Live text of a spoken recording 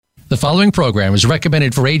The following program is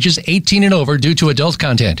recommended for ages 18 and over due to adult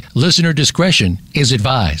content. Listener discretion is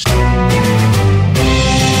advised.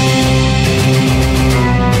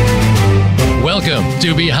 Welcome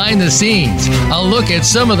to Behind the Scenes, a look at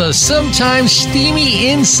some of the sometimes steamy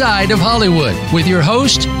inside of Hollywood with your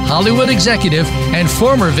host, Hollywood executive, and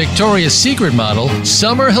former Victoria's Secret model,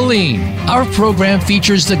 Summer Helene. Our program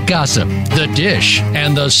features the gossip, the dish,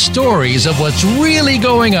 and the stories of what's really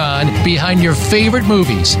going on behind your favorite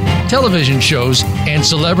movies, television shows, and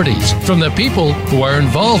celebrities from the people who are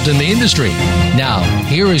involved in the industry. Now,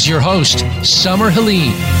 here is your host, Summer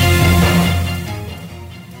Helene.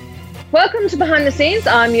 Welcome to Behind the Scenes.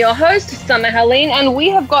 I'm your host, Summer Helene, and we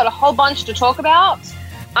have got a whole bunch to talk about.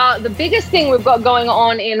 The biggest thing we've got going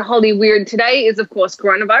on in Hollywood today is, of course,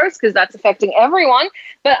 coronavirus, because that's affecting everyone.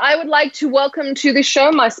 But I would like to welcome to the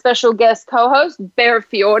show my special guest co-host, Bear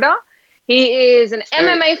Fiorda. He is an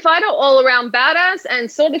MMA fighter, all-around badass,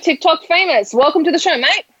 and sort of TikTok famous. Welcome to the show,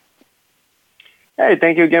 mate. Hey,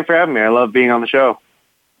 thank you again for having me. I love being on the show.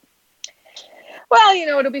 Well, you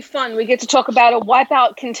know, it'll be fun. We get to talk about a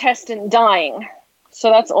Wipeout contestant dying. So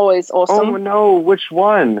that's always awesome. Oh, no. Which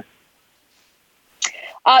one?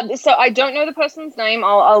 So I don't know the person's name.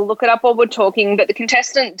 I'll look it up while we're talking. But the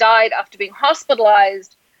contestant died after being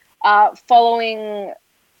hospitalized following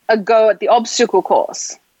a go at the obstacle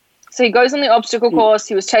course. So he goes on the obstacle course.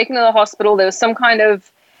 He was taken to the hospital. There was some kind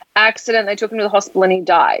of accident. They took him to the hospital and he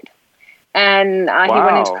died. And he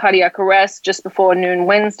went into cardiac arrest just before noon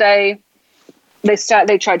Wednesday. They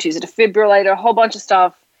tried to use a defibrillator, a whole bunch of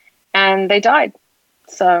stuff, and they died.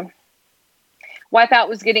 So Wipeout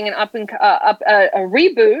was getting a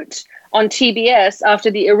reboot on TBS after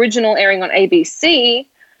the original airing on ABC.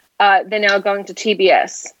 They're now going to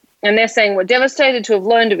TBS. And they're saying, we're devastated to have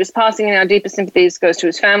learned of his passing, and our deepest sympathies goes to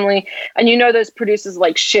his family. And you know those producers are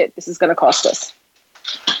like, shit, this is going to cost us.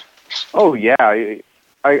 Oh, yeah.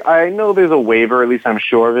 I know there's a waiver, at least I'm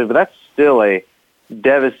sure of it, but that's still a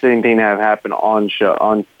devastating thing to have happen on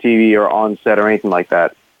TV or on set or anything like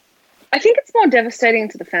that. I think it's more devastating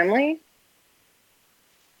to the family.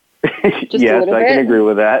 Yes, I can agree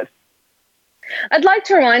with that. I'd like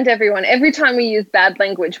to remind everyone, every time we use bad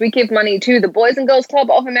language, we give money to the Boys and Girls Club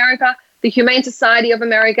of America, the Humane Society of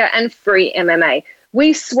America, and Free MMA.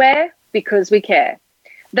 We swear because we care.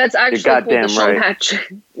 That's actually called the Sean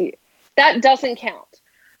Patrick. That doesn't count.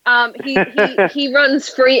 He runs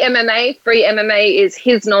Free MMA. Free MMA is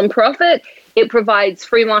his nonprofit. It provides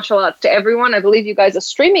free martial arts to everyone. I believe you guys are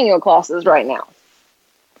streaming your classes right now.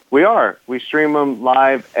 We are. We stream them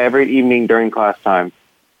live every evening during class time.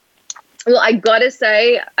 Well, I gotta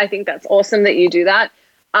say, I think that's awesome that you do that.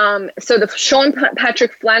 So the Sean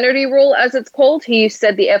Patrick Flaherty rule, as it's called, he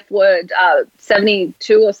said the F word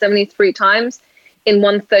 72 or 73 times in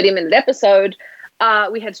one 30-minute episode.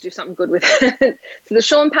 We had to do something good with it. So the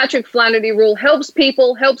Sean Patrick Flaherty rule helps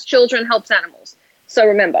people, helps children, helps animals. So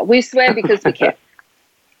remember, we swear because we care.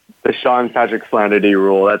 The Sean Patrick Flaherty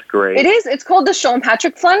rule, that's great. It is. It's called the Sean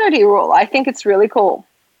Patrick Flaherty rule. I think it's really cool.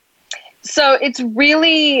 So it's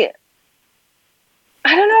really,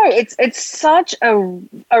 I don't know, it's such a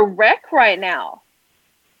wreck right now.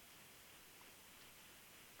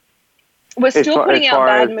 We're still putting out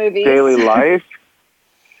bad movies. Daily life?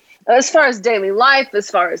 As far as daily life,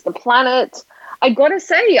 as far as the planet, I gotta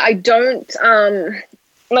say, I don't,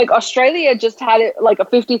 like Australia just had it like a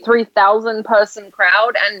 53,000 person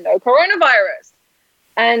crowd and no coronavirus.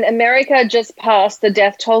 And America just passed the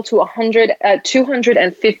death toll to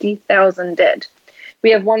 250,000 dead.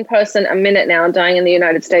 We have one person a minute now dying in the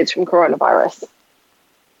United States from coronavirus.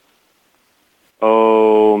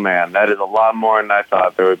 Oh man, that is a lot more than I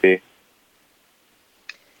thought there would be.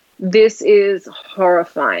 This is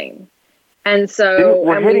horrifying. And so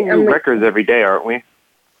we're hitting new records every day, aren't we?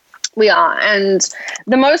 We are. And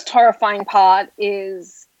the most horrifying part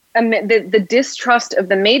is the distrust of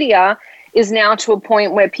the media is now to a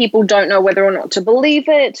point where people don't know whether or not to believe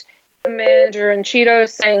it. Commander-in-Chief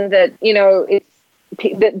saying that, you know,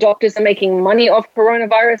 that doctors are making money off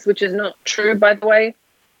coronavirus, which is not true, by the way.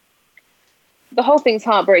 The whole thing's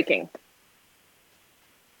heartbreaking.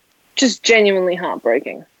 Just genuinely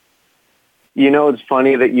heartbreaking. You know, it's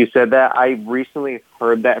funny that you said that. I recently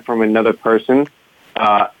heard that from another person,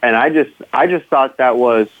 and I just thought that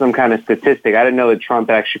was some kind of statistic. I didn't know that Trump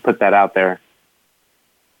actually put that out there.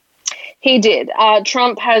 He did.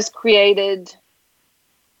 Trump has created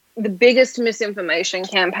the biggest misinformation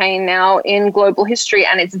campaign now in global history,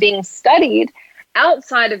 and it's being studied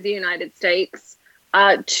outside of the United States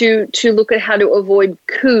to look at how to avoid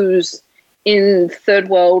coups in third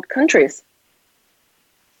world countries.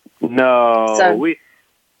 No,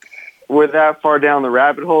 we're that far down the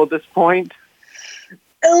rabbit hole at this point?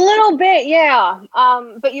 A little bit, yeah.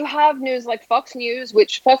 But you have news like Fox News,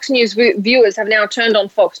 which Fox News viewers have now turned on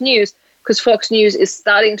Fox News because Fox News is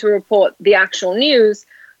starting to report the actual news,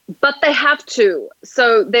 but they have to.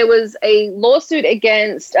 So there was a lawsuit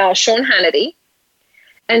against Sean Hannity,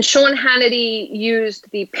 and Sean Hannity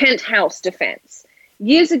used the Penthouse defense.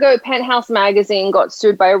 Years ago, Penthouse magazine got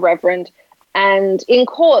sued by a reverend, and in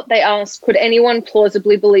court they asked, could anyone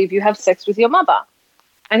plausibly believe you have sex with your mother?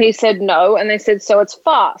 And he said no, and they said, so it's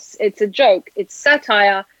farce, it's a joke, it's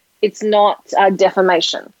satire, it's not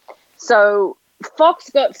defamation. So Fox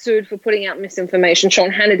got sued for putting out misinformation. Sean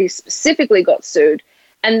Hannity specifically got sued,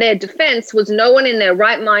 and their defense was no one in their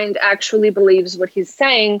right mind actually believes what he's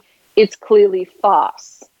saying. It's clearly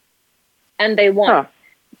farce. And they won. Huh.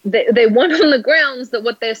 They won on the grounds that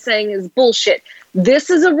what they're saying is bullshit. This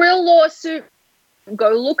is a real lawsuit.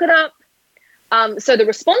 Go look it up. So the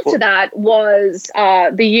response to that was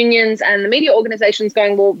the unions and the media organizations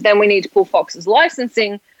going, well, then we need to pull Fox's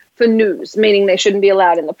licensing for news, meaning they shouldn't be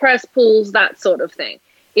allowed in the press pools, that sort of thing.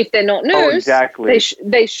 If they're not news,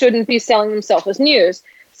 they shouldn't be selling themselves as news.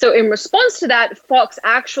 So in response to that, Fox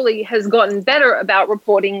actually has gotten better about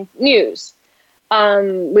reporting news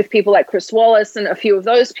with people like Chris Wallace and a few of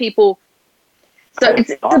those people. So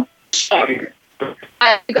it's a shock.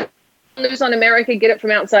 News on America, get it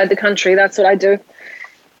from outside the country. That's what I do.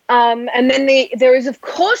 And then there is, of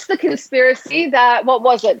course, the conspiracy that, what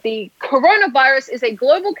was it? The coronavirus is a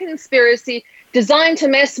global conspiracy designed to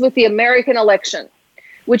mess with the American election,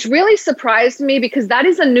 which really surprised me because that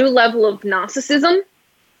is a new level of narcissism.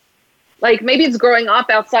 Like, maybe it's growing up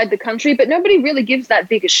outside the country, but nobody really gives that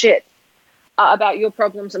big a shit about your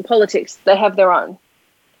problems and politics. They have their own.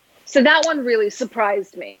 So that one really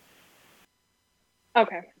surprised me.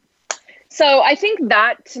 Okay. So I think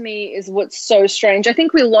that, to me, is what's so strange. I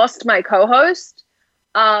think we lost my co-host,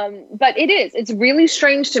 but it's really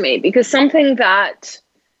strange to me because something that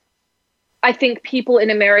I think people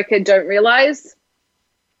in America don't realize.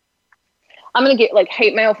 I'm going to get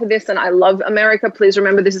hate mail for this, and I love America. Please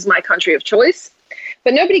remember, this is my country of choice,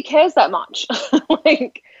 but nobody cares that much.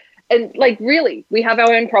 Really, we have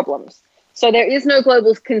our own problems. So there is no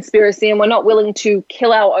global conspiracy, and we're not willing to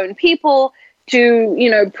kill our own people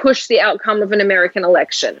to, push the outcome of an American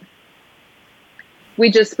election. We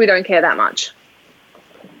don't care that much.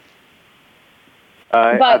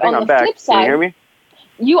 But on the flip side, can you hear me?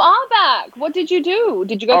 You are back. What did you do?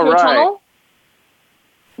 Did you go through a tunnel?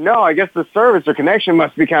 No, I guess the service or connection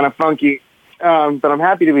must be kind of funky, but I'm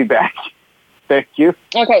happy to be back. Thank you.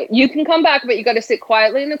 Okay, you can come back, but you got to sit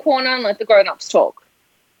quietly in the corner and let the grown-ups talk.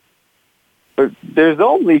 But there's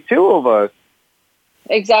only two of us.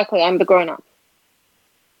 Exactly, I'm the grown-up.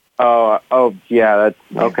 Oh, yeah,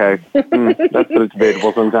 that's okay. That's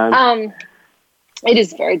debatable sometimes. It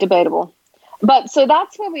is very debatable. But so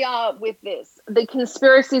that's where we are with this. The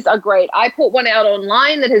conspiracies are great. I put one out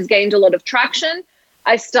online that has gained a lot of traction.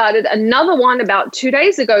 I started another one about 2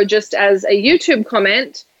 days ago just as a YouTube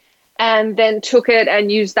comment, and then took it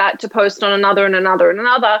and used that to post on another and another and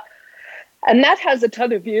another. And that has a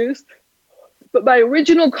ton of views. But my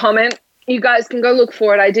original comment, you guys can go look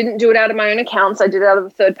for it. I didn't do it out of my own accounts. I did it out of a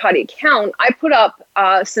third-party account. I put up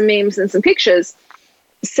some memes and some pictures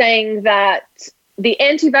saying that the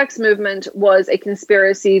anti-vax movement was a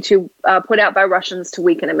conspiracy to put out by Russians to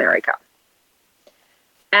weaken America.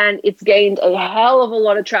 And it's gained a hell of a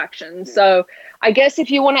lot of traction. So I guess if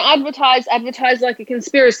you want to advertise like a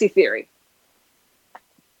conspiracy theory.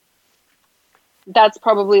 That's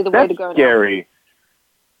probably the way to go now. Scary.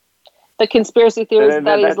 The conspiracy theories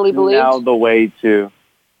that easily believed. Now the way to.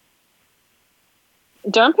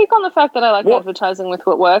 Don't pick on the fact that I like advertising with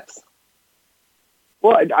what works.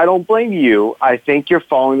 Well, I don't blame you. I think you're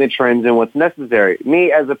following the trends and what's necessary.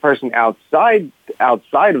 Me, as a person outside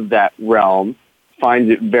of that realm,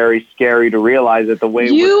 finds it very scary to realize that the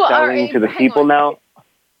way we're selling to the people now.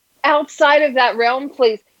 Outside of that realm,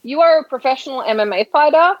 please. You are a professional MMA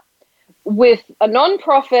fighter with a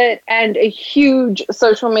non-profit and a huge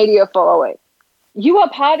social media following. You are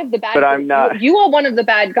part of the bad guys. But I'm not. You are one of the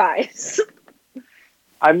bad guys.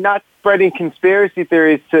 I'm not spreading conspiracy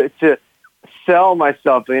theories to sell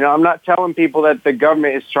myself. I'm not telling people that the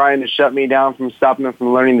government is trying to shut me down from stopping them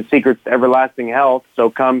from learning the secrets to everlasting health.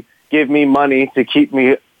 So come give me money to keep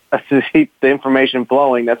the information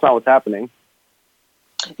flowing. That's not what's happening.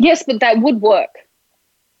 Yes, but that would work.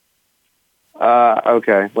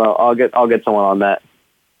 Okay. Well, I'll get someone on that.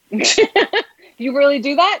 You really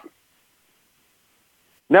do that?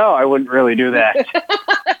 No, I wouldn't really do that.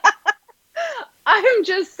 I'm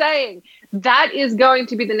just saying that is going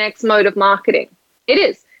to be the next mode of marketing. It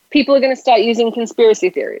is. people are going to start using conspiracy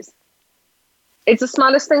theories. It's the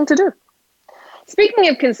smartest thing to do. Speaking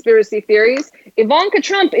of conspiracy theories, Ivanka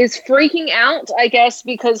Trump is freaking out, I guess,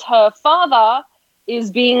 because her father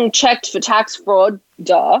is being checked for tax fraud.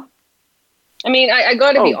 Duh. I mean, I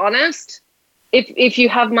got to be honest. If you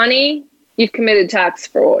have money, you've committed tax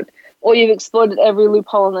fraud, or you've exploited every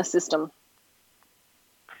loophole in the system.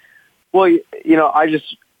 Well, you know,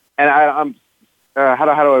 I'm how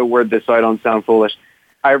do I word this so I don't sound foolish?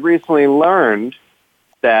 I recently learned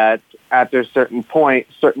that after a certain point,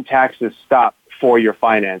 certain taxes stop for your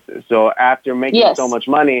finances. So after making so much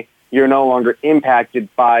money, you're no longer impacted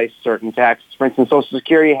by certain taxes. For instance, Social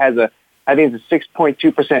Security has I think it's a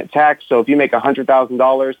 6.2% tax. So if you make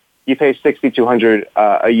 $100,000, you pay $6,200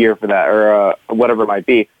 a year for that, or whatever it might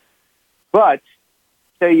be. But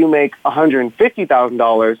say you make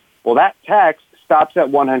 $150,000, well, that tax stops at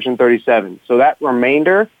 $137,000. So that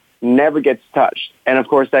remainder never gets touched. And of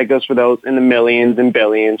course, that goes for those in the millions and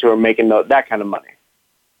billions who are making that kind of money.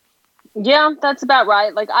 Yeah, that's about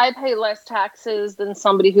right. Like, I pay less taxes than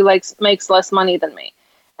somebody who makes less money than me.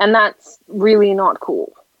 And that's really not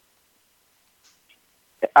cool.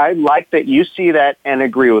 I like that you see that and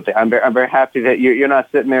agree with it. I'm very happy that you're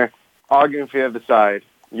not sitting there arguing for the other side.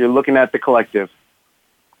 You're looking at the collective.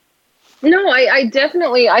 No, I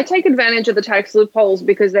definitely take advantage of the tax loopholes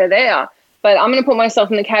because they're there. But I'm going to put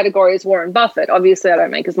myself in the category as Warren Buffett. Obviously, I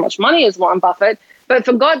don't make as much money as Warren Buffett. But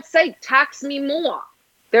for God's sake, tax me more.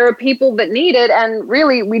 There are people that need it. And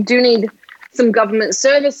really, we do need some government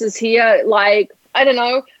services here, like, I don't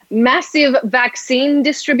know, massive vaccine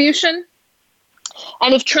distribution.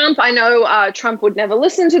 And if Trump, I know Trump would never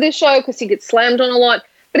listen to this show because he gets slammed on a lot.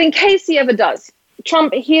 But in case he ever does,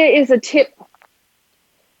 Trump, here is a tip.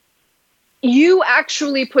 You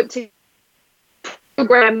actually put together a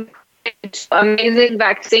program amazing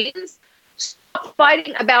vaccines. Stop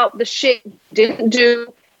fighting about the shit you didn't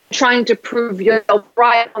do, trying to prove yourself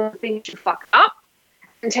right on the things you fucked up,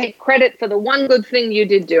 and take credit for the one good thing you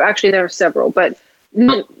did do. Actually, there are several, but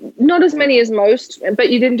not as many as most, but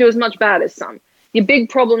you didn't do as much bad as some. Your big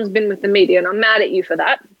problem's been with the media, and I'm mad at you for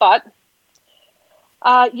that, but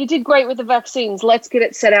you did great with the vaccines. Let's get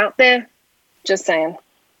it set out there. Just saying.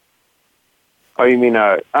 Oh, you mean,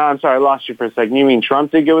 I'm sorry, I lost you for a second. You mean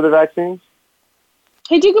Trump did good with the vaccines?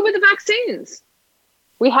 He did good with the vaccines.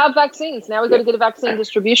 We have vaccines. Now we've got to get a vaccine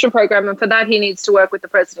distribution program, and for that he needs to work with the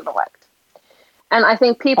president-elect. And I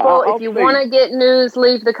think people, if you want to get news,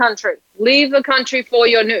 leave the country. Leave the country for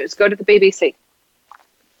your news. Go to the BBC.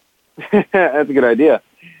 That's a good idea.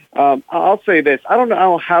 I'll say this. I don't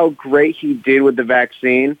know how great he did with the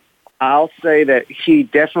vaccine. I'll say that he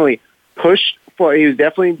definitely pushed for, he was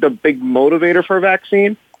definitely the big motivator for a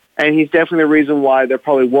vaccine, and he's definitely the reason why they're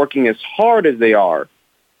probably working as hard as they are.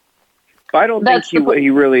 But I don't think he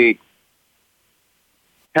really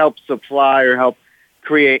helped supply or help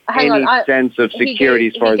create any sense of security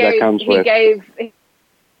as far as that comes with.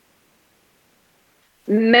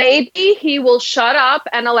 Maybe he will shut up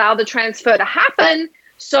and allow the transfer to happen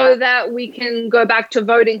so that we can go back to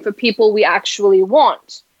voting for people we actually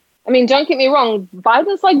want. I mean, don't get me wrong,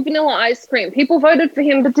 Biden's like vanilla ice cream. People voted for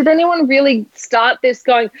him, but did anyone really start this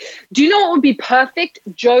going, do you know what would be perfect?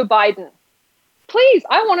 Joe Biden. Please,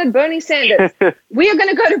 I wanted Bernie Sanders. We are going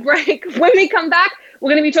to go to break. When we come back,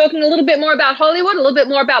 we're going to be talking a little bit more about Hollywood, a little bit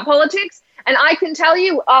more about politics. And I can tell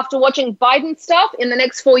you, after watching Biden stuff in the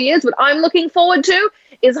next 4 years, what I'm looking forward to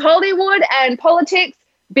is Hollywood and politics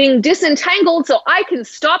being disentangled so I can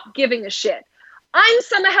stop giving a shit. I'm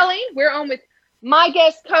Summer Helene. We're on with my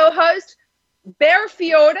guest co-host, Bear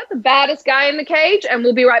Fiorda, the baddest guy in the cage, and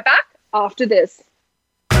we'll be right back after this.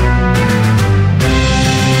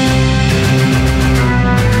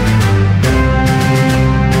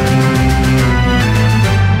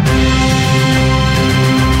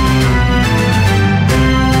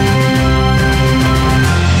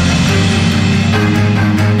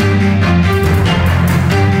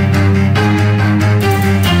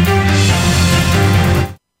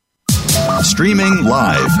 Streaming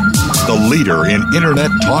live, the leader in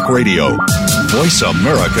Internet talk radio,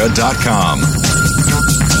 VoiceAmerica.com.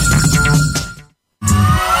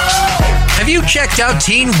 Have you checked out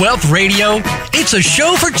Teen Wealth Radio? It's a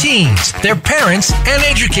show for teens, their parents, and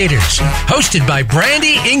educators. Hosted by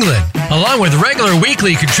Brandy England. Along with regular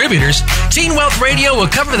weekly contributors, Teen Wealth Radio will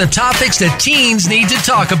cover the topics that teens need to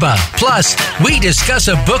talk about. Plus, we discuss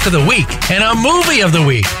a book of the week and a movie of the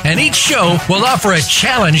week. And each show will offer a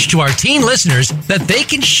challenge to our teen listeners that they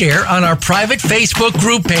can share on our private Facebook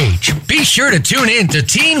group page. Be sure to tune in to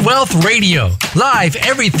Teen Wealth Radio, live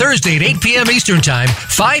every Thursday at 8 p.m. Eastern Time,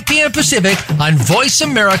 5 p.m. Pacific on Voice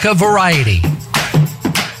America Variety.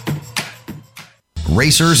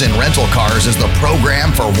 Racers and Rental Cars is the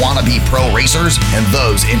program for wannabe pro racers and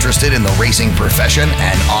those interested in the racing profession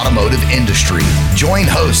and automotive industry. Join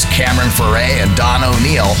hosts Cameron Foray and Don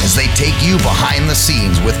O'Neill as they take you behind the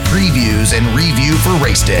scenes with previews and review for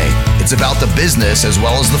race day. It's about the business as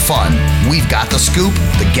well as the fun. We've got the scoop,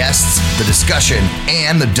 the guests, the discussion,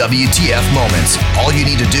 and the WTF moments. All you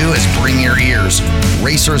need to do is bring your ears.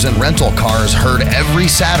 Racers and Rental Cars heard every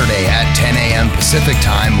Saturday at 10 a.m. Pacific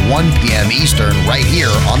Time, 1 p.m. Eastern, right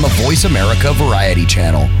here on the Voice America Variety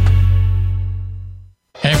Channel.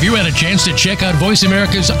 Have you had a chance to check out Voice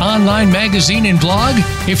America's online magazine and blog?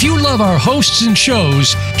 If you love our hosts and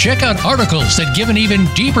shows, check out articles that give an even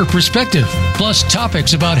deeper perspective, plus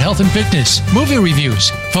topics about health and fitness, movie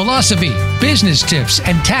reviews, philosophy, business tips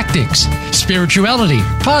and tactics, spirituality,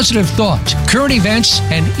 positive thought, current events,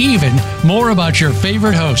 and even more about your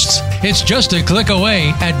favorite hosts. It's just a click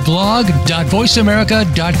away at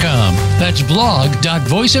blog.voiceamerica.com. That's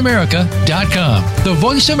blog.voiceamerica.com. The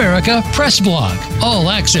Voice America Press Blog.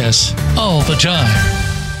 All access, all the time.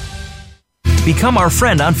 Become our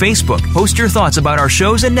friend on Facebook. Post your thoughts about our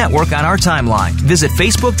shows and network on our timeline. Visit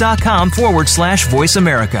facebook.com/Voice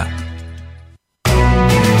America.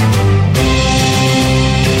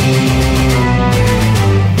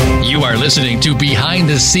 You are listening to Behind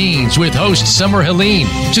the Scenes with host Summer Helene.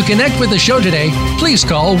 To connect with the show today, please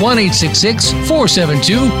call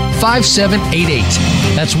 1-866-472-5788.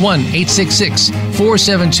 That's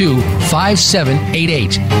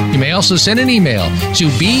 1-866-472-5788. You may also send an email to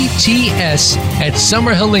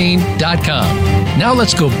bts@summerhelene.com. Now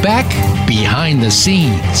let's go back behind the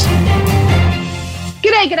scenes.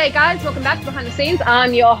 G'day, guys. Welcome back to Behind the Scenes.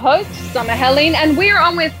 I'm your host, Summer Helene, and we are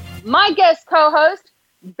on with my guest co-host,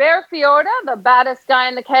 Bear Fiorda, the baddest guy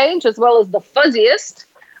in the cage, as well as the fuzziest.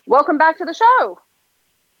 Welcome back to the show.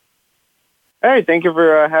 Hey, thank you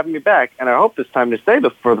for having me back, and I hope this time to stay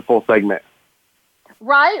for the full segment.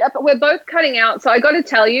 Right, we're both cutting out, so I got to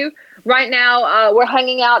tell you, right now we're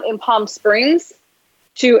hanging out in Palm Springs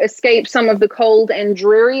to escape some of the cold and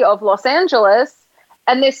dreary of Los Angeles,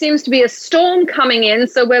 and there seems to be a storm coming in,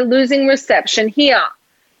 so we're losing reception here.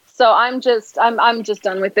 So I'm just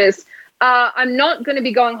done with this. I'm not going to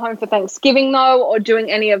be going home for Thanksgiving, though, or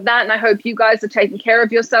doing any of that, and I hope you guys are taking care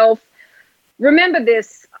of yourself. Remember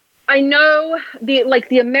this. I know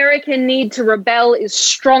the American need to rebel is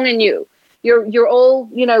strong in you. You're all,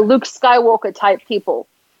 Luke Skywalker type people.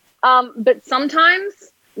 But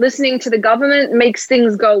sometimes listening to the government makes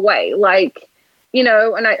things go away.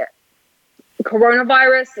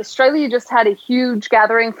 Coronavirus, Australia just had a huge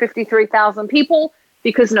gathering, 53,000 people,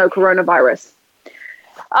 because no coronavirus.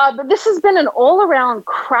 But this has been an all-around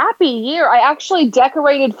crappy year. I actually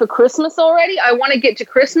decorated for Christmas already. I want to get to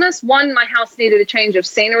Christmas. One, my house needed a change of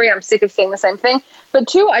scenery. I'm sick of seeing the same thing. But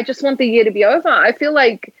two, I just want the year to be over. I feel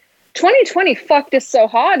like 2020 fucked us so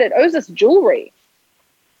hard. It owes us jewelry.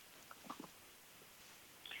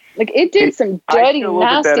 It did some dirty,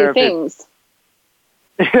 nasty things.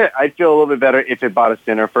 I'd feel a little bit better if it bought us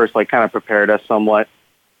dinner first, kind of prepared us somewhat.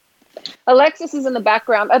 Alexis is in the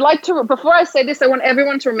background. I'd like to, before I say this, I want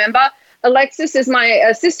everyone to remember, Alexis is my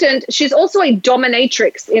assistant. She's also a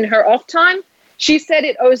dominatrix in her off time. She said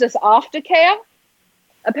it owes us aftercare.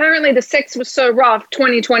 Apparently the sex was so rough,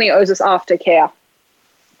 2020 owes us aftercare.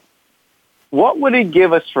 What would he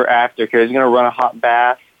give us for aftercare? Is he going to run a hot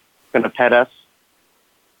bath? Going to pet us?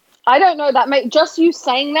 I don't know. Just you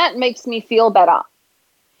saying that makes me feel better.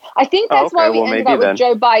 I think that's why we ended up with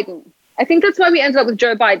Joe Biden. I think that's why we ended up with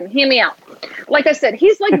Joe Biden. Hear me out. Like I said,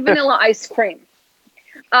 he's like vanilla ice cream.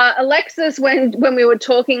 Alexis, when we were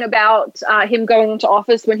talking about him going into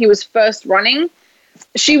office when he was first running,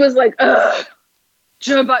 she was like, ugh,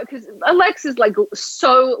 Joe Biden, because Alexis is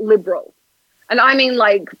so liberal. And I mean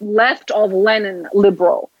left of Lenin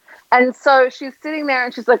liberal. And so she's sitting there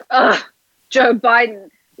and she's like, ugh, Joe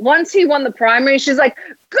Biden. Once he won the primary, she's like,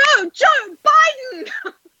 go, Joe Biden!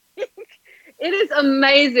 It is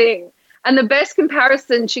amazing. And the best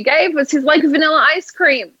comparison she gave was his vanilla ice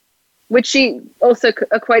cream, which she also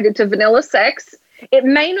equated to vanilla sex. It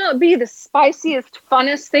may not be the spiciest,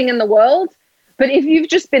 funnest thing in the world, but if you've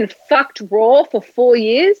just been fucked raw for 4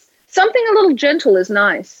 years, something a little gentle is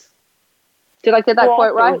nice. Did I get that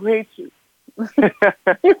quote right?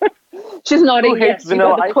 She's nodding. Yes, you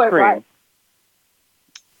got the quote right.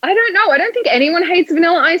 I don't know. I don't think anyone hates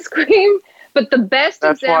vanilla ice cream, but the best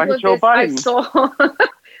example of this I saw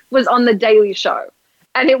was on The Daily Show.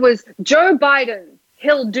 And it was Joe Biden,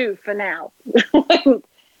 he'll do for now.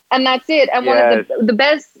 And that's it. And one of the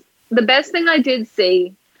best thing I did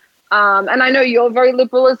see, and I know you're very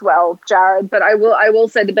liberal as well, Jared, but I will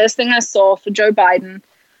say the best thing I saw for Joe Biden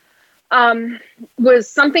was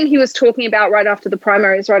something he was talking about right after the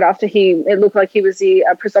primaries, right after it looked like he was the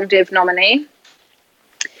presumptive nominee.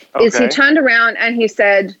 Okay. Is he turned around and he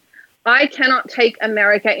said, I cannot take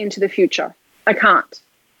America into the future. I can't.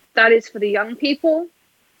 That is for the young people,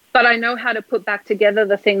 but I know how to put back together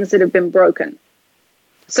the things that have been broken.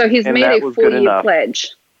 So he's made a 4-year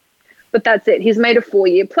pledge. But that's it. He's made a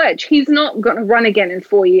 4-year pledge. He's not going to run again in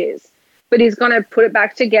 4 years, but he's going to put it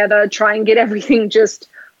back together, try and get everything just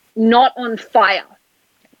not on fire.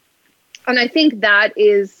 And I think that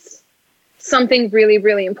is something really,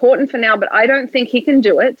 really important for now, but I don't think he can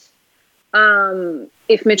do it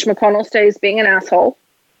if Mitch McConnell stays being an asshole.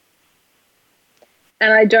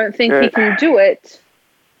 And I don't think he can do it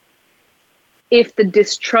if the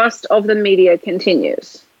distrust of the media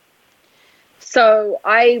continues. So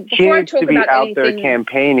before I talk about anything, he needs to be out there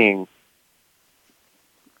campaigning.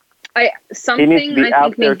 He needs to be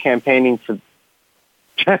out there campaigning for.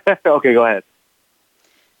 Okay, go ahead.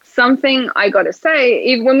 Something I got to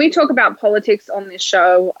say, when we talk about politics on this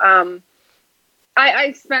show,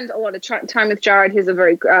 I spend a lot of time with Jared. He's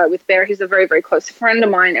with Bear. He's a very, very close friend of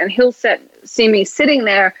mine, and he'll see me sitting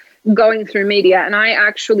there going through media, and I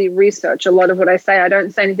actually research a lot of what I say. I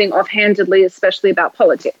don't say anything offhandedly, especially about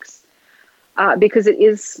politics, because it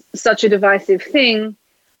is such a divisive thing.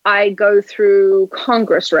 I go through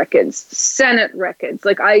Congress records, Senate records.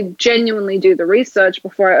 Like, I genuinely do the research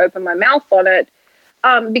before I open my mouth on it,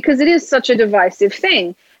 because it is such a divisive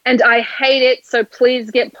thing. And I hate it, so please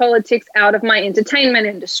get politics out of my entertainment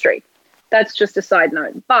industry. That's just a side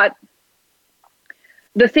note. But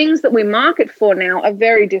the things that we market for now are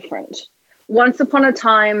very different. Once upon a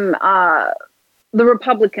time, the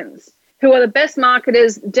Republicans, who are the best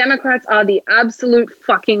marketers, Democrats are the absolute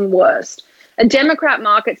fucking worst. A Democrat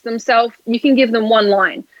markets themselves, you can give them one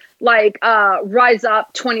line, like Rise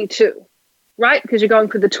Up 22, right? Because you're going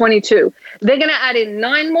for the 22. They're going to add in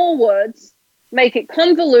 9 more words, make it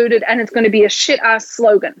convoluted, and it's going to be a shit-ass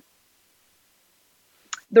slogan.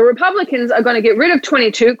 The Republicans are going to get rid of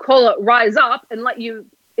 22, call it Rise Up, and let you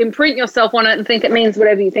imprint yourself on it and think it means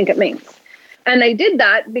whatever you think it means. And they did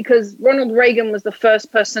that because Ronald Reagan was the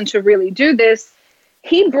first person to really do this.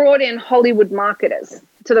 He brought in Hollywood marketers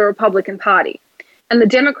to the Republican Party, and the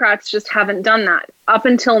Democrats just haven't done that up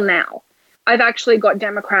until now. I've actually got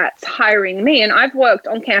Democrats hiring me, and I've worked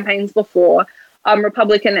on campaigns before,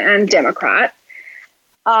 Republican and Democrat,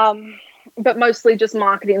 but mostly just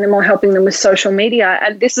marketing them or helping them with social media.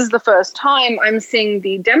 And this is the first time I'm seeing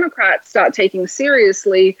the Democrats start taking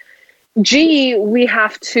seriously, we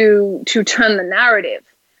have to turn the narrative.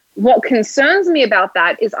 What concerns me about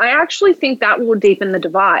that is I actually think that will deepen the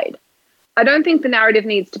divide. I don't think the narrative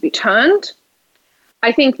needs to be turned.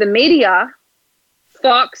 I think the media,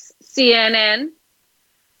 Fox, CNN,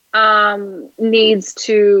 needs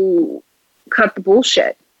to cut the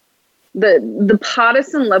bullshit. The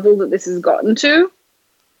partisan level that this has gotten to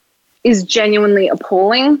is genuinely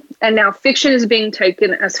appalling, and now fiction is being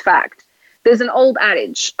taken as fact. There's an old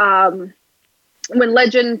adage: when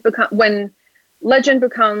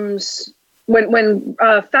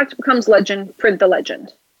fact becomes legend, print the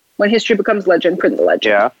legend. When history becomes legend, print the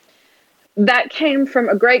legend. Yeah. That came from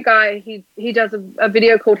a great guy. He does a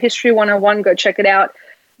video called History 101. Go check it out.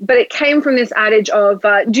 But it came from this adage of,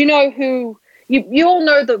 do you know who, you all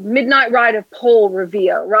know the Midnight Ride of Paul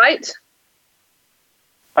Revere, right?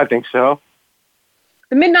 I think so.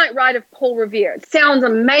 The Midnight Ride of Paul Revere. It sounds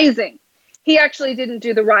amazing. He actually didn't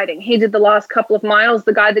do the writing. He did the last couple of miles.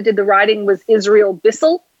 The guy that did the writing was Israel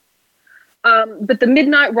Bissell. But the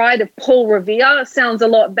Midnight Ride of Paul Revere sounds a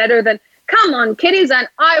lot better than, come on, kiddies, and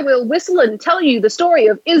I will whistle and tell you the story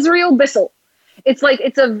of Israel Bissell. It's like,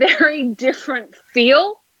 it's a very different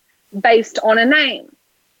feel based on a name.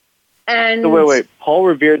 And so wait, Paul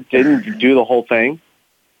Revere didn't do the whole thing?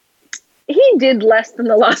 He did less than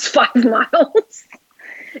the last 5 miles.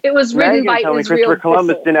 It was written by Israel Christopher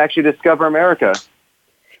Columbus Bissell. didn't actually discover America.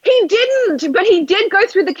 He didn't, but he did go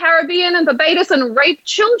through the Caribbean and Barbados and rape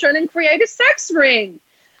children and create a sex ring.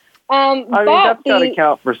 I mean, that's got to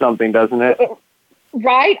count for something, doesn't it?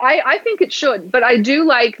 Right? I think it should. But I do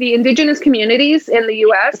like the indigenous communities in the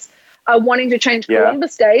U.S. are wanting to change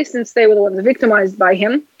Columbus Day, since they were the ones victimized by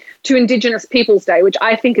him, to Indigenous Peoples Day, which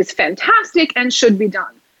I think is fantastic and should be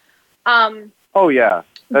done. Oh, yeah.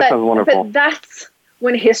 That sounds wonderful. But that's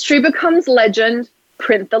when history becomes legend,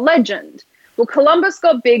 print the legend. Well, Columbus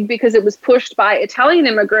got big because it was pushed by Italian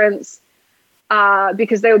immigrants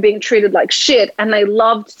because they were being treated like shit, and they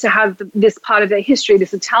loved to have this part of their history,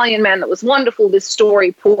 this Italian man that was wonderful, this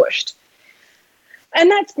story pushed. And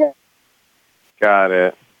that's great. Got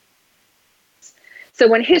it. So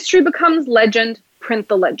when history becomes legend, print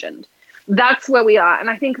the legend. That's where we are. And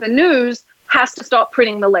I think the news has to stop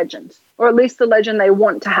printing the legend, or at least the legend they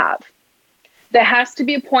want to have. There has to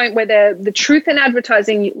be a point where the truth in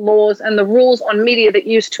advertising laws and the rules on media that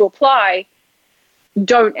used to apply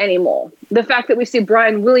don't anymore. The fact that we see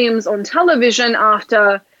Brian Williams on television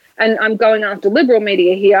after, and I'm going after liberal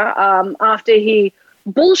media here, after he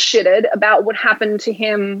bullshitted about what happened to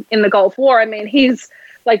him in the Gulf War. I mean, he's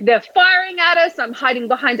like, they're firing at us, I'm hiding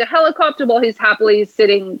behind a helicopter while he's happily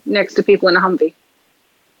sitting next to people in a Humvee.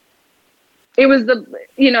 It was Never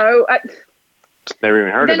even heard of that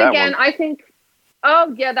one. Then again, I think,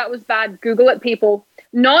 oh, yeah, that was bad. Google it, people.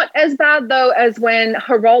 Not as bad, though, as when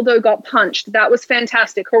Geraldo got punched. That was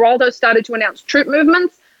fantastic. Geraldo started to announce troop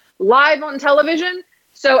movements live on television.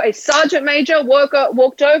 So a sergeant major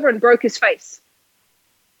walked over and broke his face.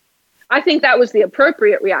 I think that was the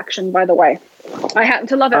appropriate reaction, by the way. I happen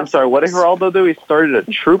to love it. I'm sorry, what did Geraldo do? He started a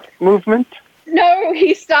troop movement? No,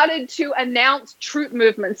 he started to announce troop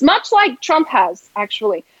movements, much like Trump has,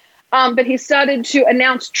 actually. But he started to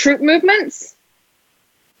announce troop movements.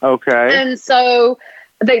 Okay. And so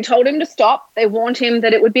they told him to stop. They warned him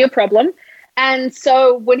that it would be a problem. And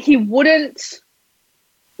so when he wouldn't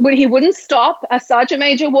stop, a sergeant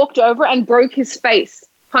major walked over and broke his face,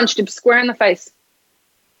 punched him square in the face.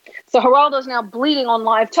 So Geraldo's now bleeding on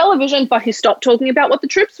live television, but he stopped talking about what the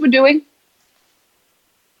troops were doing.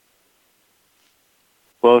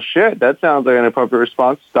 Well, shit, that sounds like an appropriate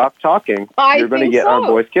response. Stop talking. You're going to get our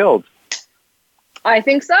boys killed. I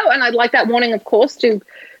think so. And I'd like that warning, of course, to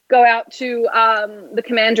go out to the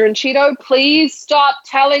commander in Cheeto. Please stop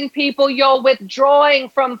telling people you're withdrawing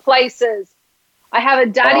from places. I have a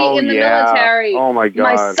daddy in the military. Oh, my God.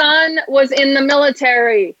 My son was in the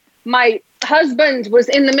military. My husband was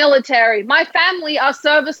in the military. My family are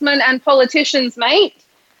servicemen and politicians, mate.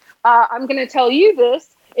 I'm going to tell you this.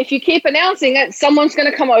 If you keep announcing it, someone's going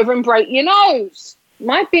to come over and break your nose.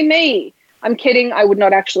 Might be me. I'm kidding. I would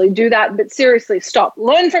not actually do that. But seriously, stop.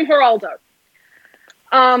 Learn from Geraldo.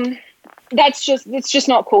 It's just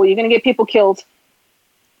not cool. You're going to get people killed.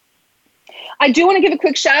 I do want to give a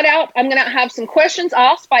quick shout out. I'm going to have some questions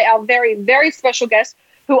asked by our very, very special guest,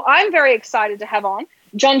 who I'm very excited to have on.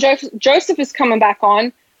 John Joseph is coming back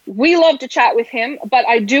on. We love to chat with him. But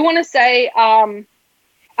I do want to say, our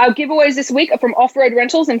giveaways this week are from Off-Road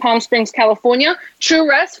Rentals in Palm Springs, California. True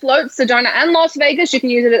Rest Floats, Sedona, and Las Vegas. You can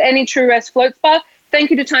use it at any True Rest Float Spa. Thank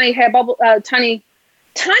you to Tiny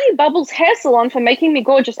Bubbles Hair Salon for making me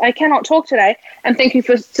gorgeous. I cannot talk today. And thank you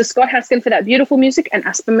to Scott Haskin for that beautiful music, and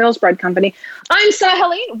Aspen Mills Bread Company. I'm Sarah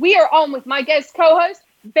Helene. We are on with my guest co-host,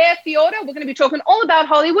 Bear Theodore. We're going to be talking all about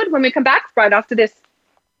Hollywood when we come back right after this.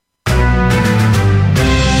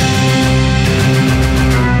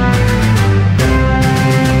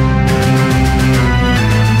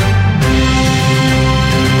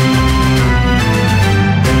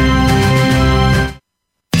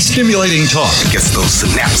 Stimulating talk. It gets those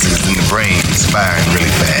synapses in the brain firing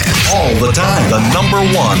really fast. All the time. The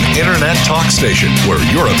 #1 internet talk station where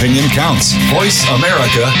your opinion counts.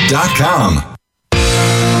 VoiceAmerica.com.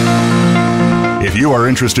 If you are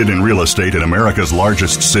interested in real estate in America's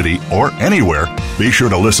largest city or anywhere, be sure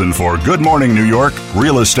to listen for Good Morning New York,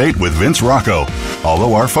 Real Estate with Vince Rocco.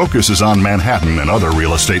 Although our focus is on Manhattan and other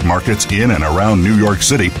real estate markets in and around New York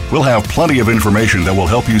City, we'll have plenty of information that will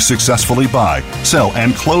help you successfully buy, sell,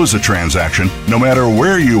 and close a transaction no matter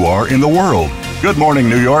where you are in the world. Good Morning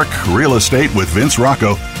New York, Real Estate with Vince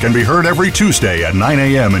Rocco can be heard every Tuesday at 9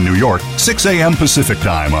 a.m. in New York, 6 a.m. Pacific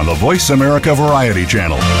Time on the Voice America Variety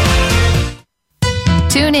Channel.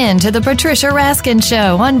 Tune in to The Patricia Raskin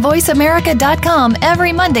Show on VoiceAmerica.com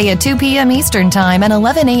every Monday at 2 p.m. Eastern Time and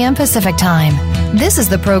 11 a.m. Pacific Time. This is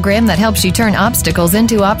the program that helps you turn obstacles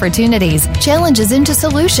into opportunities, challenges into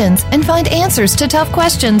solutions, and find answers to tough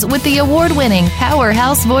questions with the award-winning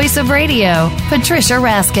powerhouse voice of radio, Patricia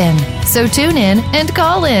Raskin. So tune in and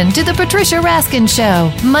call in to The Patricia Raskin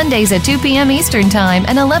Show, Mondays at 2 p.m. Eastern Time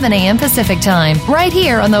and 11 a.m. Pacific Time, right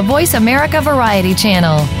here on the Voice America Variety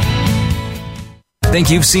Channel. Think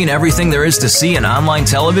you've seen everything there is to see in online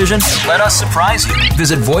television? Let us surprise you.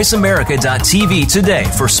 Visit VoiceAmerica.tv today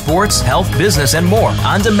for sports, health, business, and more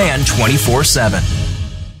on demand 24/7.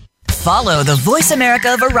 Follow the Voice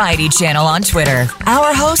America Variety Channel on Twitter.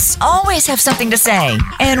 Our hosts always have something to say,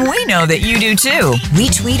 and we know that you do too. We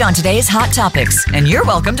tweet on today's hot topics, and you're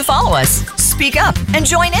welcome to follow us. Speak up and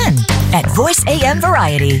join in at Voice AM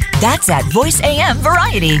Variety. That's at Voice AM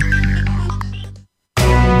Variety.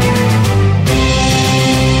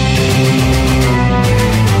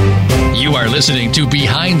 You are listening to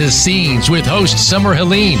Behind the Scenes with host Summer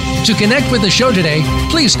Helene. To connect with the show today,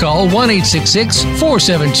 please call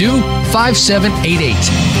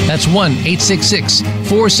 1-866-472-5788. That's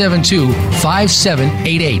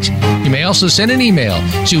 1-866-472-5788. You may also send an email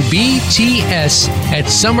to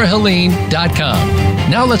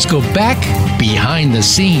bts@summerhelene.com. Now let's go back behind the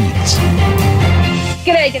scenes.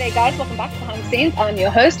 G'day guys, welcome back to Behind the Scenes. I'm your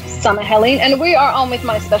host, Summer Helene, and we are on with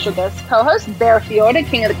my special guest co-host, Bear Fiorda,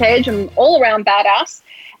 King of the Cage and all-around badass.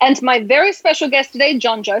 And my very special guest today,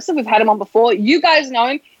 John Joseph. We've had him on before. You guys know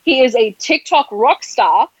him. He is a TikTok rock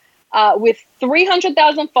star with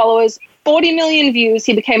 300,000 followers, 40 million views.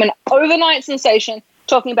 He became an overnight sensation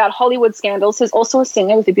talking about Hollywood scandals. He's also a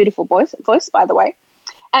singer with a beautiful voice, by the way.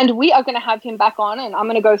 And we are going to have him back on, and I'm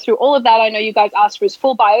going to go through all of that. I know you guys asked for his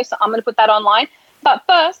full bio, so I'm going to put that online. But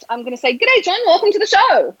first, I'm going to say, g'day, John. Welcome to the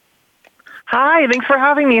show. Hi, thanks for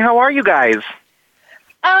having me. How are you guys?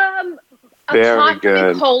 Very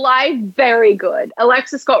good. Coli, very good.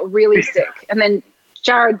 Alexis got really sick, and then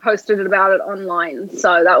Jared posted about it online,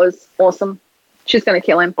 so that was awesome. She's going to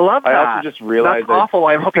kill him. Love that. I also just realized that's awful.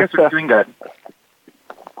 I hope you guys are doing good.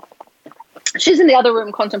 She's in the other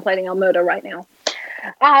room contemplating our murder right now.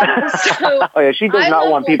 She does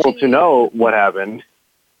not want people to know what happened.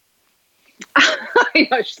 I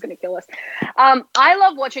know, she's going to kill us. I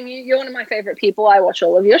love watching you. You're one of my favorite people. I watch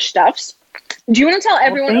all of your stuffs. Do you want to tell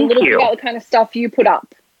everyone a little bit about the kind of stuff you put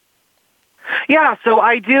up? Yeah, so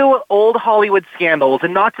I do old Hollywood scandals,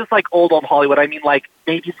 and not just like old Hollywood. I mean like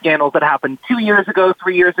maybe scandals that happened 2 years ago,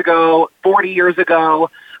 3 years ago, 40 years ago.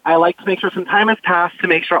 I like to make sure some time has passed to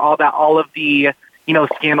make sure all of the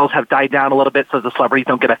scandals have died down a little bit so the celebrities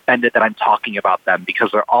don't get offended that I'm talking about them because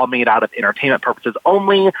they're all made out of entertainment purposes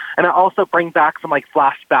only. And I also bring back some like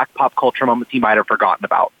flashback pop culture moments you might have forgotten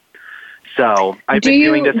about. So I've been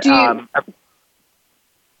doing this. Do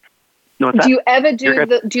you ever do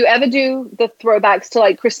the throwbacks to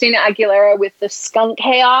like Christina Aguilera with the skunk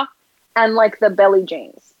hair and like the belly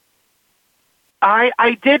jeans?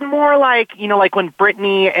 I did more like, like when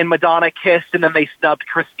Britney and Madonna kissed and then they snubbed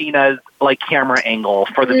Christina's like camera angle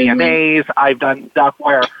for the VMAs. I've done stuff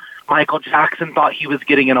where Michael Jackson thought he was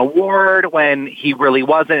getting an award when he really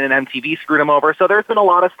wasn't and MTV screwed him over. So there's been a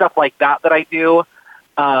lot of stuff like that I do.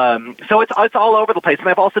 So it's all over the place. And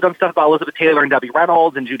I've also done stuff about Elizabeth Taylor and Debbie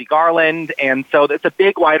Reynolds and Judy Garland. And so it's a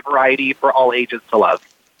big wide variety for all ages to love.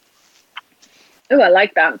 Oh, I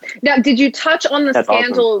like that. Now, did you touch on the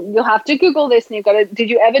scandal? Awesome. You'll have to Google this. And did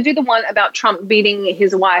you ever do the one about Trump beating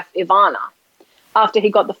his wife, Ivana, after he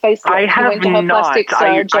got the facelift? I have went to her not. Plastic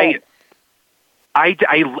surgeon. I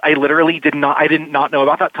literally did not. I did not know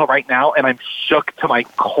about that till right now, and I'm shook to my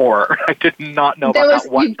core. I did not know about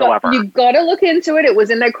that whatsoever. You got to look into it. It was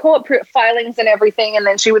in their court filings and everything, and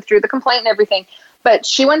then she withdrew the complaint and everything. But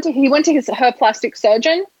he went to her plastic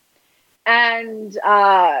surgeon, and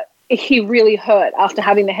he really hurt after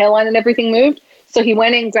having the hairline and everything moved. So he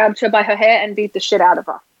went in, grabbed her by her hair, and beat the shit out of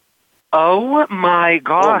her. Oh my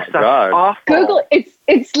gosh, that's awful. Google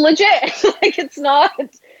it's legit. Like it's not.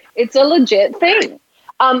 It's a legit thing.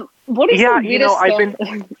 What is the weirdest I've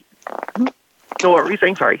been. No, what were you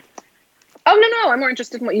saying? Sorry. Oh no, I'm more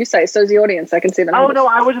interested in what you say. So is the audience. I can see them. Oh no,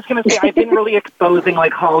 I was just going to say I've been really exposing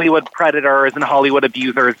like Hollywood predators and Hollywood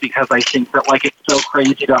abusers because I think that like it's so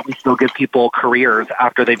crazy that we still give people careers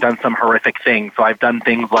after they've done some horrific things. So I've done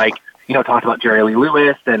things like talked about Jerry Lee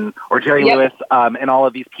Lewis and all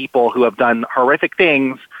of these people who have done horrific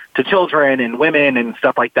things to children and women and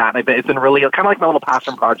stuff like that. And it's been really kind of like my little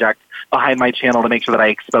passion project behind my channel to make sure that I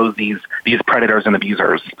expose these predators and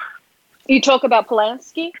abusers. You talk about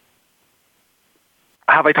Polanski?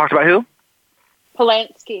 Have I talked about who?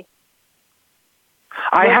 Polanski.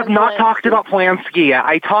 I have not talked about Polanski.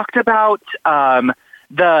 I talked about the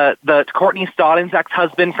Courtney Stodden's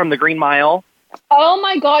ex-husband from The Green Mile. Oh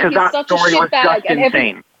my God, he's such a shitbag.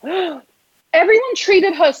 And everyone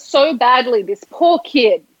treated her so badly, this poor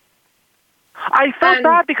kid. I felt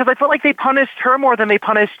bad because I felt like they punished her more than they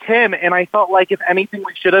punished him. And I felt like, if anything,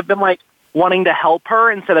 we should have been like wanting to help her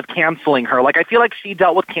instead of canceling her. Like, I feel like she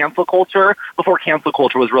dealt with cancel culture before cancel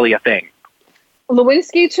culture was really a thing.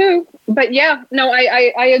 Lewinsky too. But yeah, no,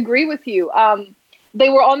 I agree with you. They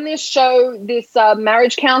were on this show, this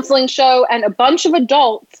marriage counseling show, and a bunch of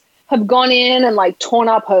adults have gone in and like torn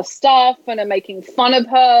up her stuff and are making fun of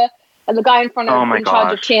her. And the guy in front of in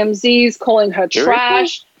charge of TMZ is calling her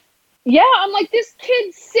trash. Yeah, I'm like, this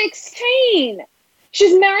kid's 16.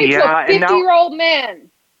 She's married to a 50-year-old man.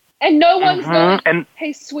 And no one's going,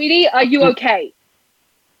 hey, sweetie, are you okay?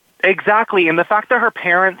 Exactly. And the fact that her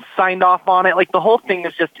parents signed off on it, like the whole thing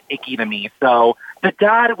is just icky to me. So the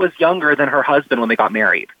dad was younger than her husband when they got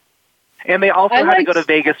married. And they also had to go to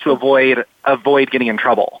Vegas to avoid getting in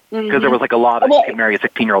trouble because there was like a law that you could marry a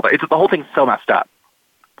 16-year-old. The whole thing's so messed up.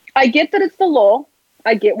 I get that it's the law.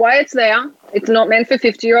 I get why it's there. It's not meant for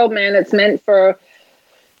 50-year-old men. It's meant for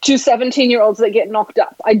 2 17-year-olds that get knocked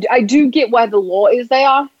up. I do get why the law is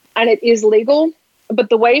there, and it is legal. But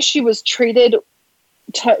the way she was treated,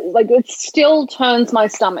 it still turns my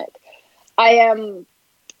stomach. And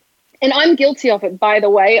I'm guilty of it, by the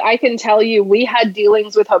way. I can tell you we had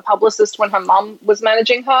dealings with her publicist when her mom was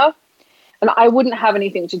managing her, and I wouldn't have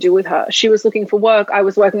anything to do with her. She was looking for work. I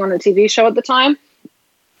was working on a TV show at the time.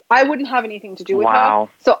 I wouldn't have anything to do with her.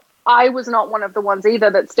 So I was not one of the ones either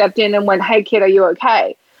that stepped in and went, hey, kid, are you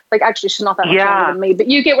okay? Like, actually, she's not that much younger than me, but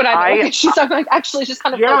you get what I mean. She's like, actually, she's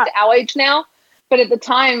kind of close to our age now. But at the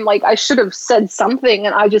time, like, I should have said something,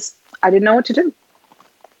 and I didn't know what to do.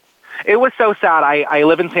 It was so sad. I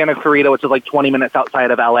live in Santa Clarita, which is like 20 minutes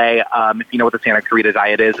outside of LA. If you know what the Santa Clarita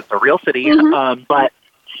Diet is, it's a real city. But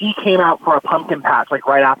she came out for a pumpkin patch, like,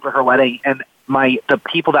 right after her wedding, and the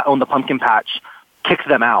people that owned the pumpkin patch kicked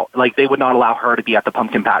them out. Like, they would not allow her to be at the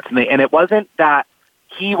pumpkin patch. And it wasn't that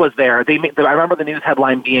he was there. I remember the news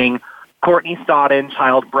headline being, Courtney Stodden,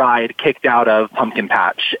 child bride, kicked out of pumpkin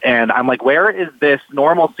patch. And I'm like, where is this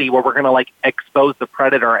normalcy where we're going to, like, expose the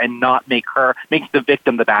predator and not make the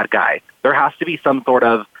victim the bad guy? There has to be some sort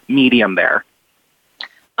of medium there.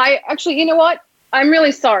 You know what? I'm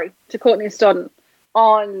really sorry to Courtney Stodden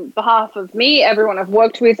on behalf of me, everyone I've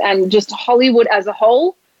worked with, and just Hollywood as a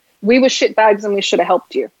whole. We were shitbags and we should have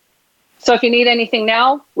helped you. So if you need anything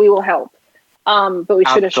now, we will help. But we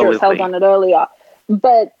should have sure as hell done it earlier.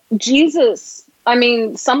 But Jesus, I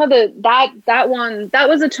mean, some of that one, that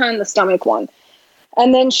was a turn the stomach one.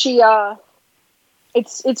 And then she,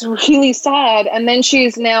 it's really sad. And then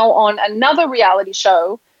she's now on another reality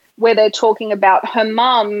show where they're talking about her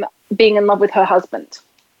mom being in love with her husband.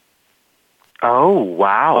 Oh,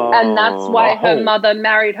 wow. And that's why her mother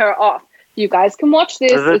married her off. You guys can watch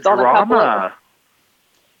this. It's on a couple of...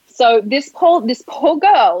 So this poor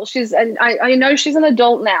girl, I know she's an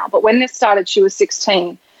adult now, but when this started, she was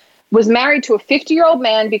 16, was married to a 50-year-old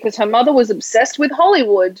man because her mother was obsessed with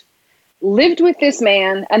Hollywood, lived with this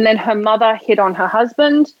man, and then her mother hit on her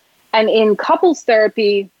husband. And in couples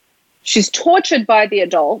therapy, she's tortured by the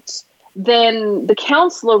adults. Then the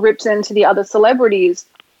counselor rips into the other celebrities,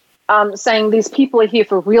 saying, these people are here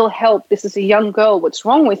for real help. This is a young girl. What's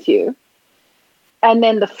wrong with you? And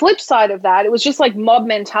then the flip side of that, it was just like mob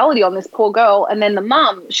mentality on this poor girl. And then the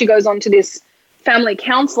mom, she goes on to this family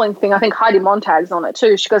counseling thing. I think Heidi Montag's on it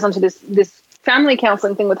too. She goes on to this family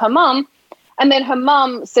counseling thing with her mom. And then her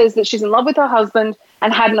mom says that she's in love with her husband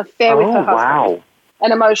and had an affair with her husband. Wow.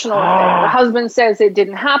 An emotional affair. The husband says it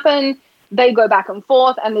didn't happen. They go back and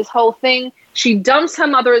forth. And this whole thing, she dumps her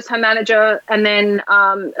mother as her manager. And then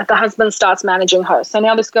the husband starts managing her. So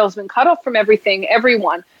now this girl's been cut off from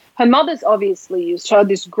everyone. Her mother's obviously used her.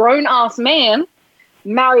 This grown-ass man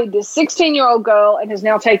married this 16-year-old girl and has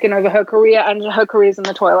now taken over her career, and her career's in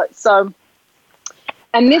the toilet. So,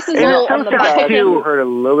 and this is all on the back. I heard a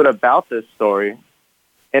little bit about this story.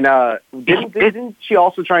 And didn't she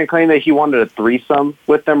also try and claim that he wanted a threesome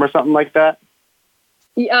with them or something like that?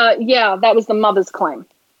 Yeah, that was the mother's claim.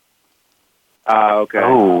 Okay.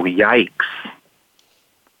 Oh, yikes.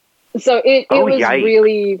 So it was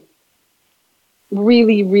really...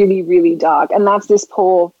 really, really, really dark. And that's this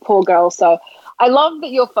poor girl. So I love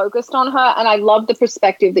that you're focused on her, and I love the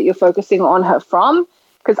perspective that you're focusing on her from,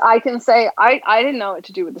 because I can say I didn't know what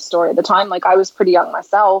to do with the story at the time. Like, I was pretty young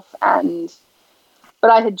myself,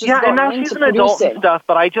 but I had just gotten and now into she's an adult producing. And stuff,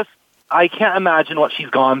 but I can't imagine what she's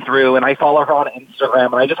gone through, and I follow her on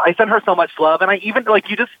Instagram, and I send her so much love, and I even, like,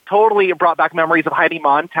 you just totally brought back memories of Heidi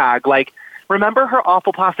Montag, like, remember her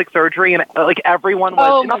awful plastic surgery, and like everyone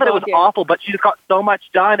was, not that it was awful, but she just got so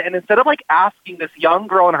much done. And instead of like asking this young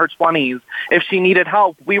girl in her 20s if she needed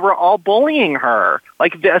help, we were all bullying her.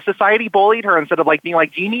 Like society bullied her instead of like being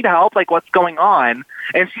like, do you need help? Like, what's going on?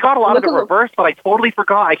 And she got a lot of it reversed, but I totally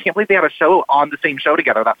forgot. I can't believe they had a show on the same show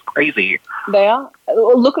together. That's crazy. They are.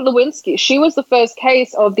 Look at Lewinsky. She was the first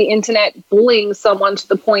case of the internet bullying someone to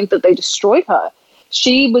the point that they destroyed her.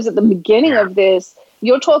 She was at the beginning of this.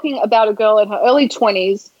 You're talking about a girl in her early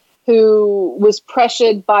 20s who was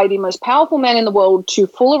pressured by the most powerful man in the world to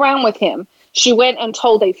fool around with him. She went and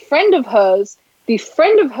told a friend of hers. The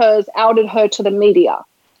friend of hers outed her to the media.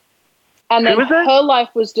 And then her life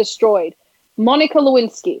was destroyed. Monica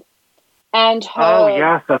Lewinsky. And her... Oh,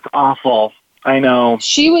 yes, that's awful. I know.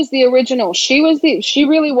 She was the original. She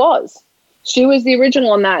really was. She was the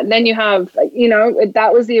original on that. And then you have, that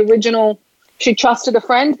was the original. She trusted a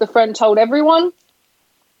friend. The friend told everyone.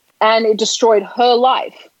 And it destroyed her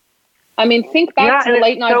life. I mean, think back to the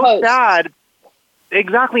late night host. Sad.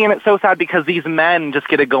 Exactly, and it's so sad because these men just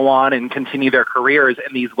get to go on and continue their careers,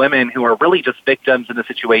 and these women who are really just victims in the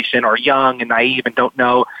situation are young and naive and don't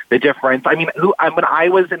know the difference. I mean, when I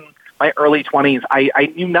was in my early 20s,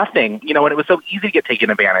 I knew nothing, and it was so easy to get taken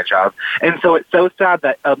advantage of. And so it's so sad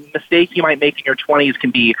that a mistake you might make in your 20s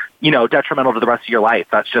can be, detrimental to the rest of your life.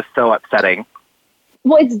 That's just so upsetting.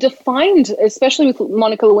 Well, it's defined, especially with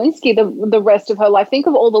Monica Lewinsky, the rest of her life. Think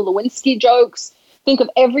of all the Lewinsky jokes. Think of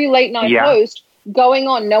every late night host going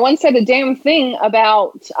on. No one said a damn thing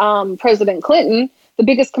about President Clinton. The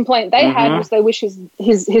biggest complaint they had was they wish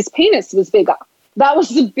his penis was bigger. That was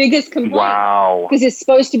the biggest complaint. Wow. Because he's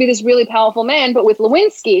supposed to be this really powerful man. But with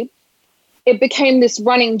Lewinsky, it became this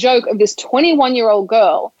running joke of this 21-year-old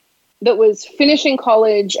girl that was finishing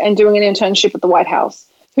college and doing an internship at the White House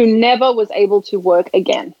who never was able to work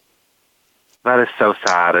again. That is so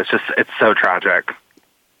sad. It's so tragic.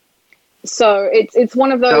 So it's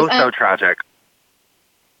one of those. So tragic.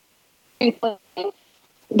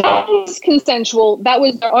 That was consensual. That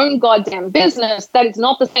was their own goddamn business. That is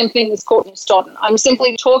not the same thing as Courtney Stodden. I'm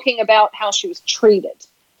simply talking about how she was treated.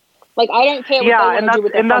 Like, I don't care what they want to do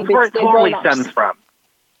with their and that's where it totally stems from.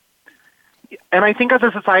 And I think as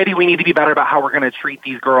a society, we need to be better about how we're going to treat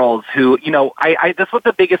these girls who, that's what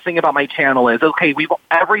the biggest thing about my channel is. Okay,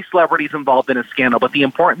 every celebrity's involved in a scandal, but the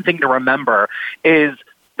important thing to remember is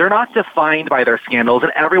they're not defined by their scandals,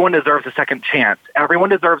 and everyone deserves a second chance. Everyone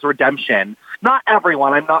deserves redemption. Not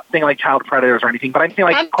everyone. I'm not saying like child predators or anything, but I'm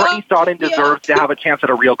saying like Courtney Stodden deserves to have a chance at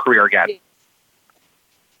a real career again.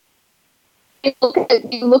 You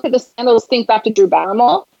look at the scandals, think back to Drew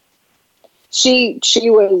Barrymore. She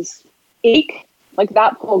was eek, like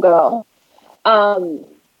that poor girl.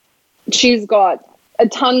 She's got a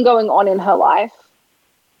ton going on in her life.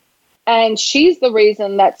 And she's the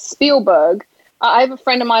reason that Spielberg, I have a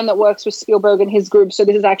friend of mine that works with Spielberg and his group, so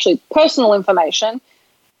this is actually personal information.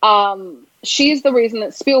 She's the reason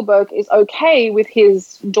that Spielberg is okay with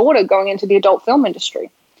his daughter going into the adult film industry,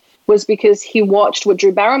 was because he watched what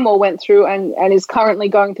Drew Barrymore went through and is currently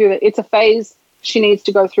going through. It's a phase. She needs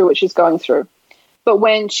to go through what she's going through. But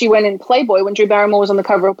when she went in Playboy, when Drew Barrymore was on the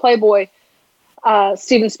cover of Playboy,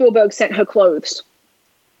 Steven Spielberg sent her clothes.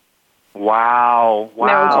 Wow.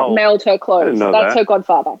 Mailed her clothes. That's her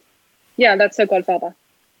godfather. Yeah, that's her godfather.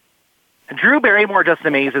 Drew Barrymore just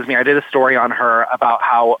amazes me. I did a story on her about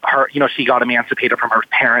how she got emancipated from her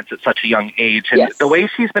parents at such a young age. And the way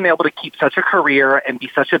she's been able to keep such a career and be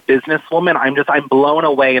such a businesswoman, I'm blown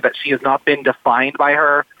away that she has not been defined by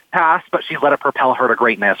her past, but she's let it propel her to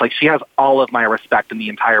greatness. Like, she has all of my respect in the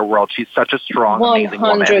entire world. She's such a strong, amazing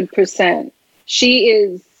woman. 100%. She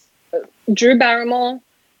is Drew Barrymore,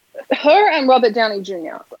 her and Robert Downey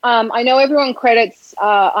Jr. I know everyone credits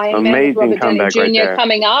Iron Man with Robert Downey Jr.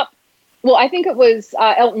 coming up. Well, I think it was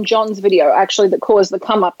Elton John's video, actually, that caused the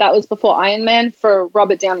come-up. That was before Iron Man for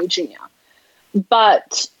Robert Downey Jr.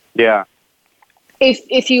 But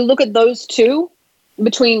if you look at those two,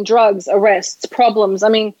 between drugs, arrests, problems, I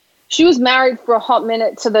mean, she was married for a hot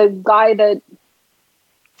minute to the guy that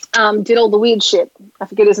did all the weird shit. I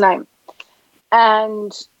forget his name.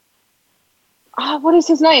 And what is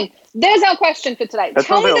his name? There's our question for today.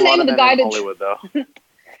 Tell me the name of the guy that Hollywood, though.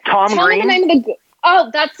 Tom Green. Me the name of the.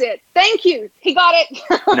 Oh, that's it. Thank you. He got it.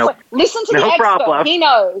 Nope. Listen to the expert. Problem. He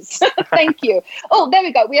knows. Thank you. Oh, there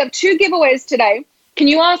we go. We have 2 giveaways today. Can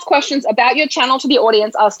you ask questions about your channel to the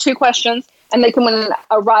audience? Ask 2 questions, and they can win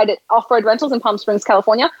a ride at Off-Road Rentals in Palm Springs,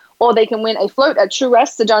 California, or they can win a float at True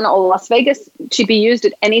Rest, Sedona, or Las Vegas to be used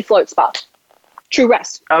at any float spa. True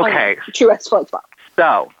Rest. Okay. True Rest float spa.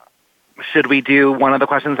 So, should we do one of the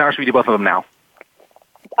questions now, or should we do both of them now?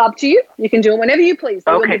 Up to you. You can do it whenever you please.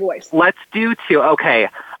 Okay, let's do 2. Okay.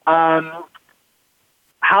 How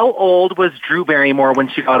old was Drew Barrymore when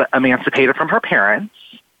she got emancipated from her parents?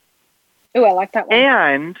 Oh, I like that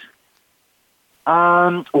one.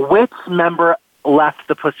 And which member left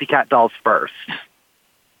the Pussycat Dolls first?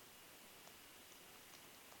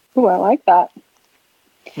 Oh, I like that.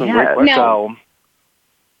 Yeah. Now,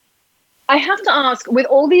 I have to ask, with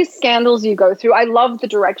all these scandals you go through, I love the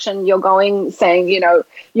direction you're going, saying,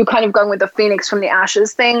 you're kind of going with the Phoenix from the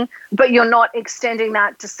ashes thing, but you're not extending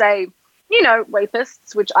that to say,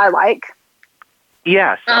 rapists, which I like.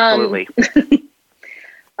 Yes, absolutely.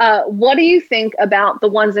 What do you think about the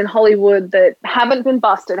ones in Hollywood that haven't been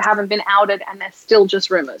busted, haven't been outed, and they're still just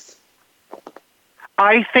rumors?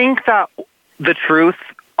 I think that the truth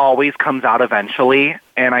always comes out eventually,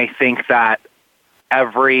 and I think that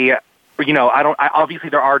obviously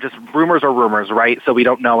there are just rumors, right? So we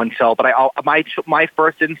don't know until, but my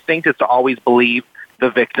first instinct is to always believe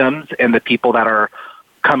the victims and the people that are,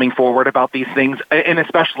 coming forward about these things. And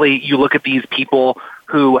especially you look at these people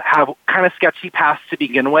who have kind of sketchy pasts to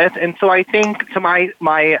begin with. And so I think to my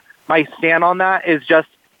stand on that is just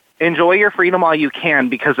enjoy your freedom while you can,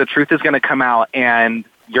 because the truth is going to come out and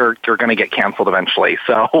you're going to get canceled eventually.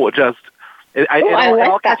 So just, it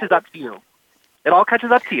all catches up to you. It all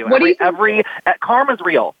catches up to you. Karma's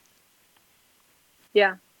real.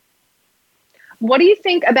 Yeah. What do you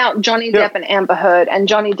think about Johnny Depp and Amber Heard and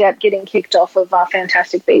Johnny Depp getting kicked off of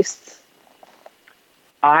Fantastic Beasts?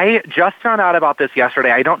 I just found out about this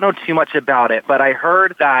yesterday. I don't know too much about it, but I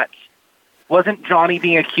heard that wasn't Johnny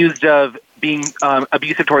being accused of being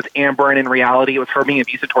abusive towards Amber, and in reality it was her being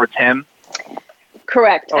abusive towards him?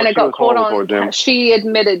 Correct. And it got caught on. She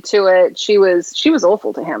admitted to it. She was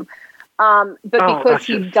awful to him. But because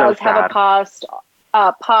he does have a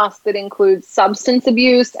past that includes substance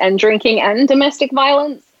abuse and drinking and domestic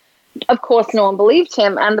violence, of course no one believed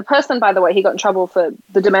him. And the person, by the way, he got in trouble for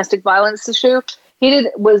the domestic violence issue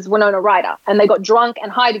was Winona Ryder, and they got drunk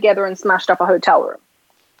and high together and smashed up a hotel room.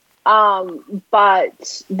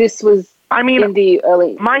 But this was in the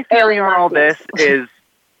early. My theory on all this is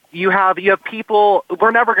you have people.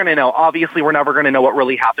 We're never going to know. Obviously, we're never going to know what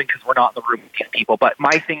really happened because we're not in the room with these people. But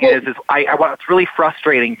my thing is what's really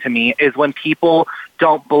frustrating to me is when people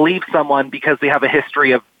don't believe someone because they have a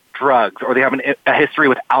history of drugs or they have a history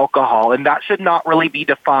with alcohol, and that should not really be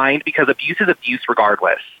defined, because abuse is abuse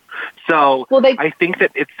regardless. So I think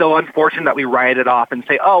that it's so unfortunate that we write it off and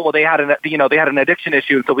say, oh, well, they had an addiction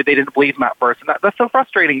issue, and so they didn't believe them at first. And that's so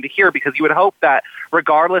frustrating to hear, because you would hope that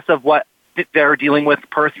regardless of what they're dealing with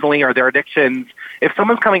personally or their addictions, if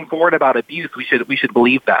someone's coming forward about abuse, we should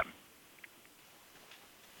believe them.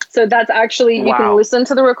 So that's actually, you can listen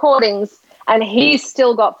to the recordings, and he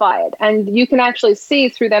still got fired. And you can actually see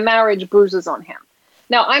through their marriage bruises on him.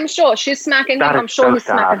 Now, I'm sure she's smacking him. I'm sure he's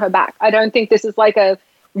smacking her back. I don't think this is like a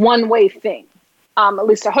one-way thing. At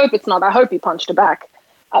least I hope it's not. I hope he punched her back.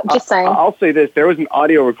 Just saying. I'll say this. There was an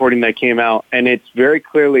audio recording that came out, and it's very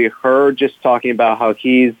clearly her just talking about how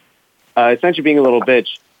he's essentially being a little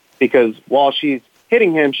bitch, because while she's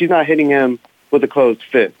hitting him, she's not hitting him with a closed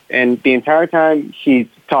fist. And the entire time he's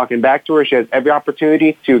talking back to her, she has every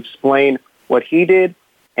opportunity to explain what he did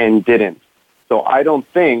and didn't. So I don't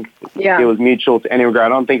think it was mutual to any regard. I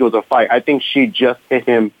don't think it was a fight. I think she just hit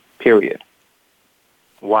him, period.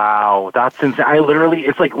 Wow, that's insane.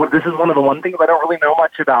 It's like, this is one of the one things I don't really know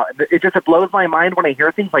much about. It blows my mind when I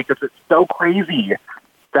hear things like this. It's so crazy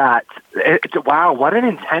that, wow, what an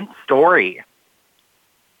intense story.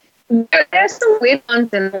 There's some weird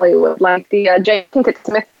ones in Hollywood, like the Jada Pinkett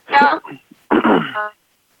Smith.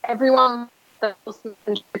 Everyone that Jada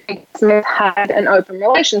Pinkett Smith had an open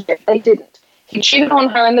relationship. They didn't. He cheated on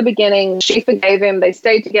her in the beginning. She forgave him. They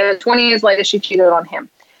stayed together. 20 years later, she cheated on him.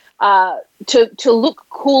 To look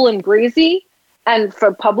cool and breezy, and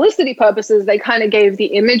for publicity purposes, they kind of gave the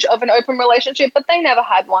image of an open relationship, but they never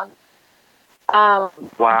had one. Wow.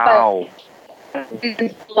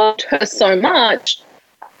 But loved her so much.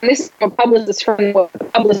 And this is a publicist friend, a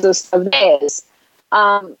publicist of theirs,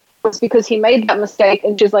 was because he made that mistake,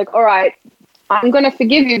 and she's like, all right, I'm going to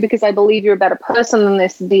forgive you because I believe you're a better person than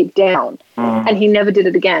this deep down. And he never did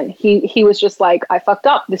it again. He was just like, I fucked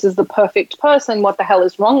up. This is the perfect person. What the hell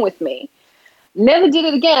is wrong with me? Never did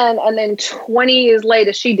it again. And then 20 years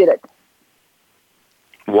later, she did it.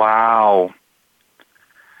 Wow.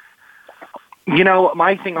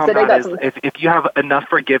 My thing on that is if you have enough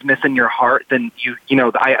forgiveness in your heart, then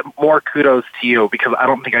more kudos to you, because I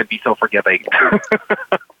don't think I'd be so forgiving.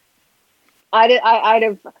 I'd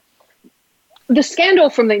have. The scandal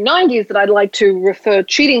from the 90s that I'd like to refer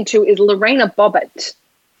cheating to is Lorena Bobbitt.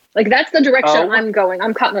 Like, that's the direction I'm going.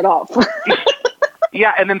 I'm cutting it off.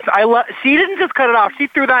 Yeah, and then she didn't just cut it off. She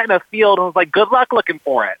threw that in a field and was like, good luck looking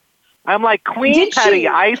for it. I'm like, Queen Petty,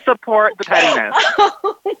 I support the pettiness.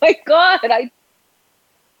 Oh, my God.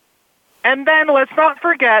 And then let's not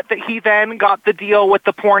forget that he then got the deal with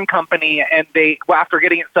the porn company, and after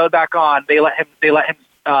getting it sewed back on, they let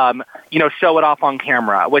him show it off on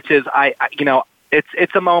camera, which is,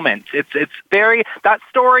 it's a moment. It's very, that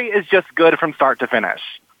story is just good from start to finish.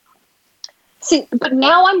 See, but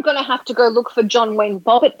now I'm going to have to go look for John Wayne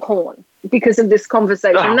Bobbitt porn because of this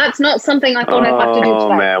conversation. That's not something I thought I'd have to do today.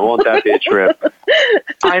 Oh, man, won't that be a trip?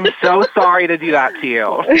 I'm so sorry to do that to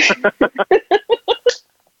you.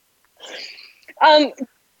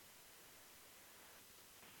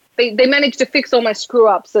 They managed to fix all my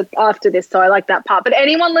screw-ups after this, so I like that part. But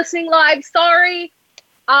anyone listening live, sorry.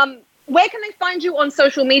 Where can they find you on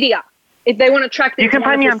social media if they want to track these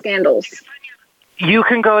wonderful scandals? You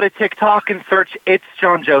can go to TikTok and search It's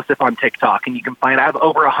John Joseph on TikTok, and you can find I have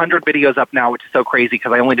over 100 videos up now, which is so crazy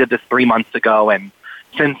because I only did this 3 months ago, and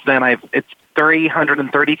since then it's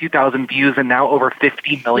 332,000 views and now over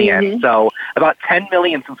 50 million. Mm-hmm. So about 10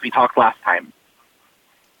 million since we talked last time.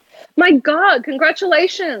 My God,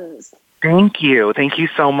 congratulations. Thank you. Thank you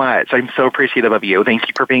so much. I'm so appreciative of you. Thank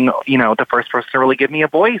you for being, the first person to really give me a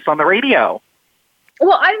voice on the radio.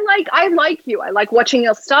 Well, I like you. I like watching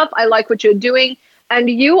your stuff. I like what you're doing. And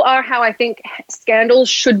you are how I think scandals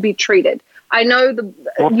should be treated. I know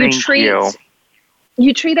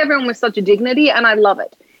you treat everyone with such a dignity, and I love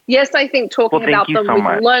it. Yes, I think talking about them, we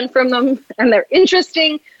can learn from them, and they're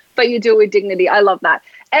interesting, but you do it with dignity. I love that.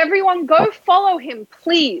 Everyone, go follow him,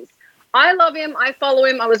 please. I love him. I follow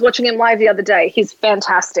him. I was watching him live the other day. He's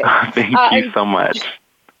fantastic. Thank you so much.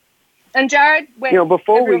 And Jared, where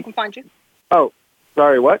everyone can find you? Oh,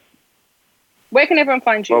 sorry, what? Where can everyone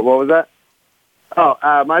find you? What was that? Oh,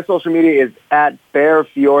 my social media is at Bear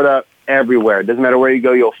Fiorda everywhere. It doesn't matter where you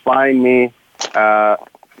go, you'll find me.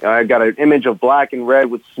 I got an image of black and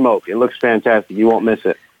red with smoke. It looks fantastic. You won't miss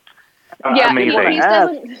it.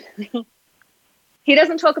 Amazing. He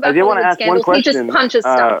doesn't talk about Hollywood scandals. He just punches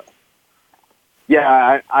stuff.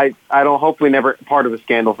 Yeah, I don't. Hopefully, never part of a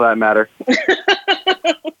scandal for that matter.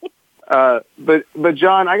 But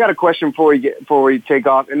John, I got a question before we take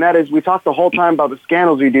off, and that is, we talked the whole time about the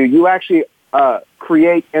scandals we do. You actually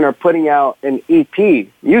create and are putting out an EP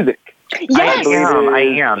music. Yes, I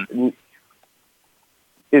am.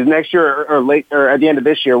 Is next year or late or at the end of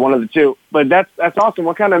this year, one of the two. But that's awesome.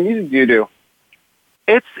 What kind of music do you do?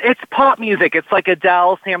 It's pop music. It's like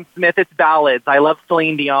Adele, Sam Smith. It's ballads. I love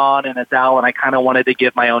Celine Dion and Adele, and I kind of wanted to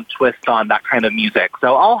give my own twist on that kind of music.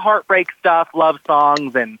 So all heartbreak stuff, love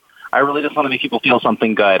songs, and I really just want to make people feel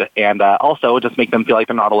something good, and also just make them feel like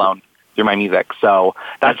they're not alone through my music. So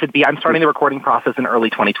that should be. I'm starting the recording process in early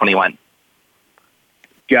 2021.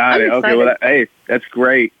 Got it. Okay. Well, that's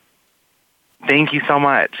great. Thank you so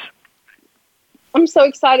much. I'm so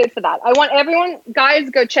excited for that. I want everyone, guys,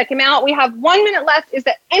 go check him out. We have 1 minute left. Is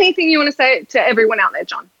there anything you want to say to everyone out there,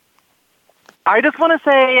 John? I just want to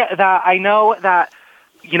say that I know that,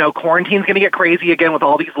 quarantine's going to get crazy again with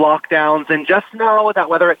all these lockdowns, and just know that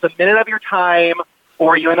whether it's a minute of your time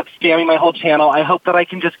or you end up spamming my whole channel, I hope that I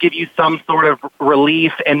can just give you some sort of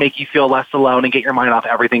relief and make you feel less alone and get your mind off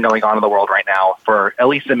everything going on in the world right now for at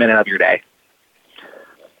least a minute of your day.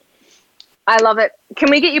 I love it. Can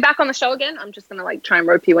we get you back on the show again? I'm just going to try and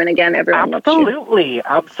rope you in again. Everyone Absolutely.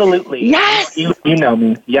 Yes. You know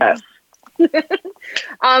me. Yes. Guys,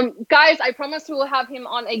 I promise we will have him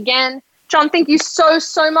on again. John, thank you so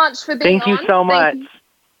much for being on. Thank you so much.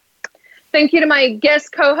 Thank you to my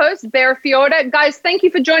guest co-host, Bear Fiorda. Guys, thank you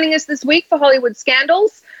for joining us this week for Hollywood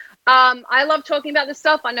Scandals. I love talking about this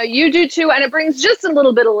stuff. I know you do too, and it brings just a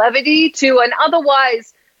little bit of levity to an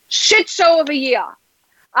otherwise shit show of a year.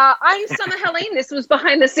 I'm Summer Helene. This was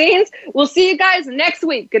Behind the Scenes. We'll see you guys next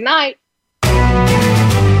week. Good night.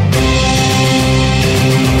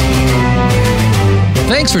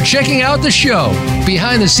 Thanks for checking out the show.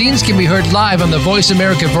 Behind the Scenes can be heard live on the Voice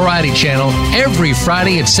America Variety Channel every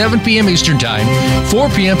Friday at 7 p.m. Eastern Time, 4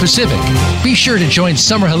 p.m. Pacific. Be sure to join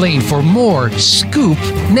Summer Helene for more Scoop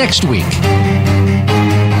next week.